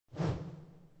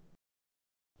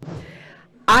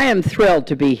I am thrilled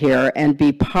to be here and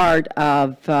be part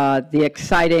of the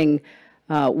exciting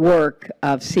work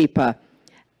of SIPA.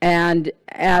 And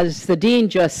as the Dean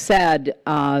just said,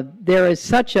 there is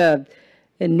such an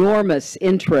enormous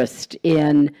interest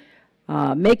in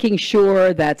making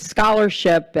sure that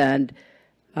scholarship and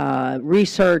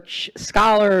research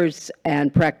scholars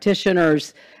and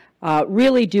practitioners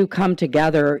really do come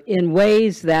together in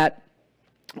ways that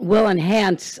will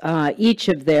enhance each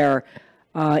of their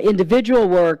individual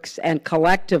works and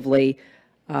collectively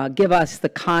give us the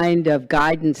kind of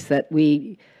guidance that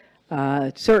we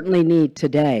certainly need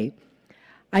today.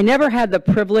 I never had the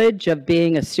privilege of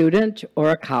being a student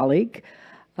or a colleague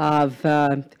of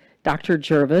Dr.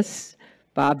 Jervis,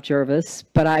 Bob Jervis,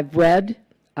 but I've read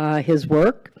his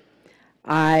work.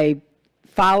 I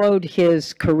followed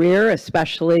his career,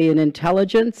 especially in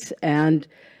intelligence, and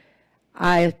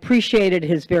I appreciated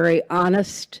his very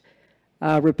honest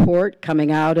report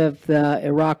coming out of the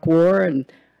Iraq War and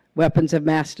weapons of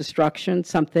mass destruction,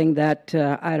 something that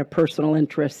I had a personal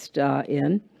interest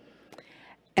in.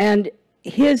 And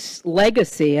his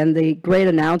legacy and the great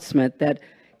announcement that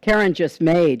Karen just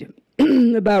made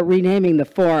about renaming the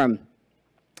forum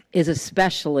is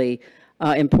especially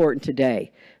important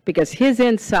today, because his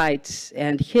insights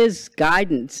and his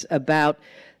guidance about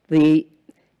the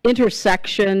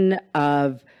intersection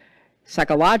of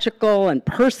psychological and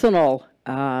personal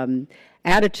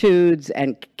attitudes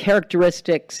and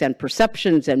characteristics and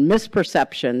perceptions and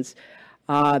misperceptions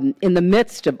in the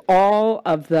midst of all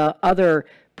of the other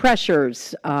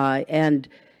pressures and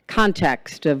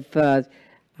context of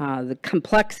the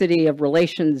complexity of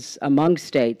relations among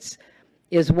states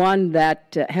is one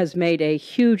that has made a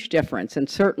huge difference and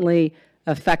certainly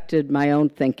affected my own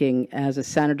thinking as a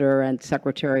senator and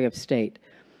Secretary of State.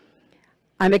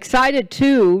 I'm excited,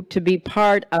 too, to be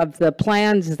part of the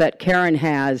plans that Karen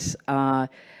has.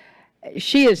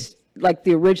 She is like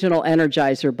the original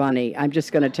Energizer Bunny, I'm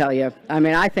just going to tell you. I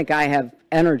mean, I think I have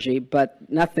energy, but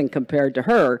nothing compared to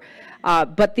her.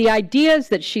 But the ideas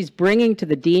that she's bringing to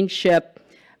the deanship,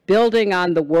 building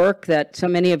on the work that so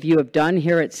many of you have done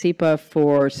here at SIPA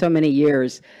for so many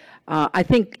years, I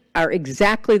think are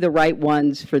exactly the right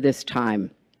ones for this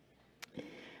time.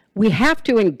 We have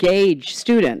to engage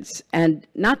students, and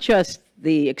not just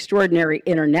the extraordinary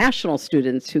international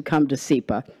students who come to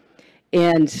SIPA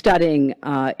in studying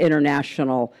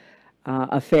international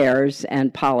affairs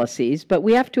and policies, but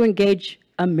we have to engage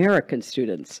American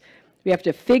students. We have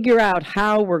to figure out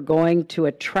how we're going to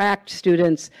attract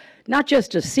students, not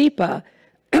just to SIPA,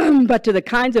 but to the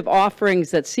kinds of offerings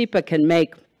that SIPA can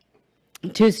make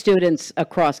to students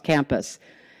across campus.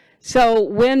 So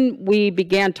when we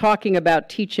began talking about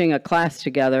teaching a class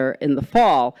together in the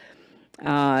fall,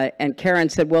 and Karen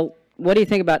said, well, what do you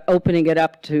think about opening it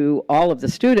up to all of the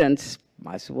students?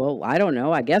 I said, well, I don't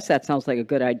know. I guess that sounds like a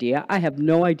good idea. I have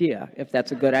no idea if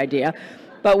that's a good idea,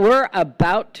 but we're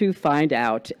about to find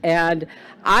out. And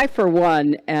I, for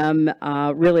one, am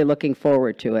really looking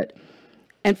forward to it.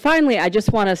 And finally, I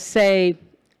just want to say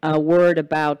a word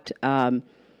about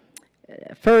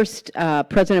first,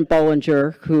 President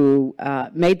Bollinger, who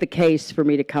made the case for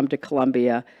me to come to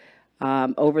Columbia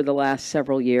over the last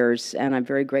several years, and I'm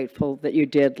very grateful that you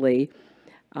did, Lee.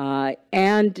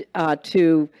 And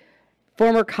to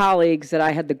former colleagues that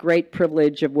I had the great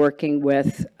privilege of working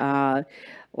with,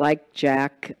 like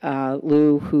Jack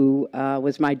Lew, who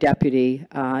was my deputy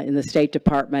in the State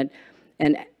Department,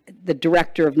 and the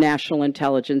Director of National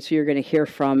Intelligence, who you're going to hear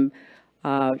from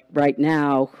right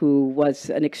now, who was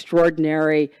an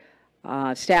extraordinary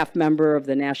staff member of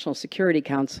the National Security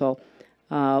Council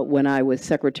when I was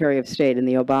Secretary of State in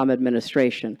the Obama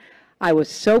administration. I was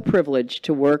so privileged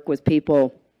to work with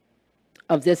people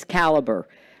of this caliber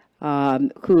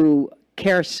who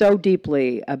care so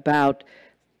deeply about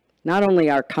not only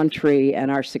our country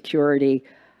and our security,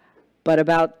 but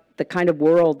about the kind of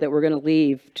world that we're going to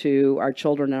leave to our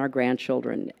children and our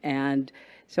grandchildren. And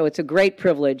so it's a great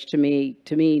privilege to me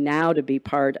now to be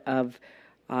part of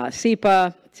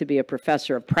SIPA, to be a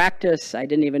professor of practice. I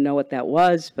didn't even know what that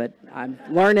was, but I'm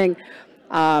learning.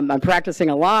 I'm practicing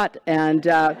a lot, and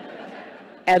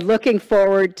looking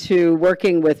forward to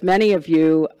working with many of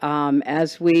you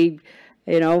as we,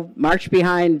 march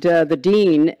behind the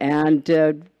dean and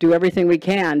do everything we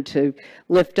can to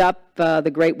lift up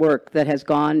the great work that has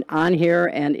gone on here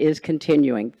and is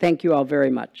continuing. Thank you all very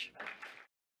much.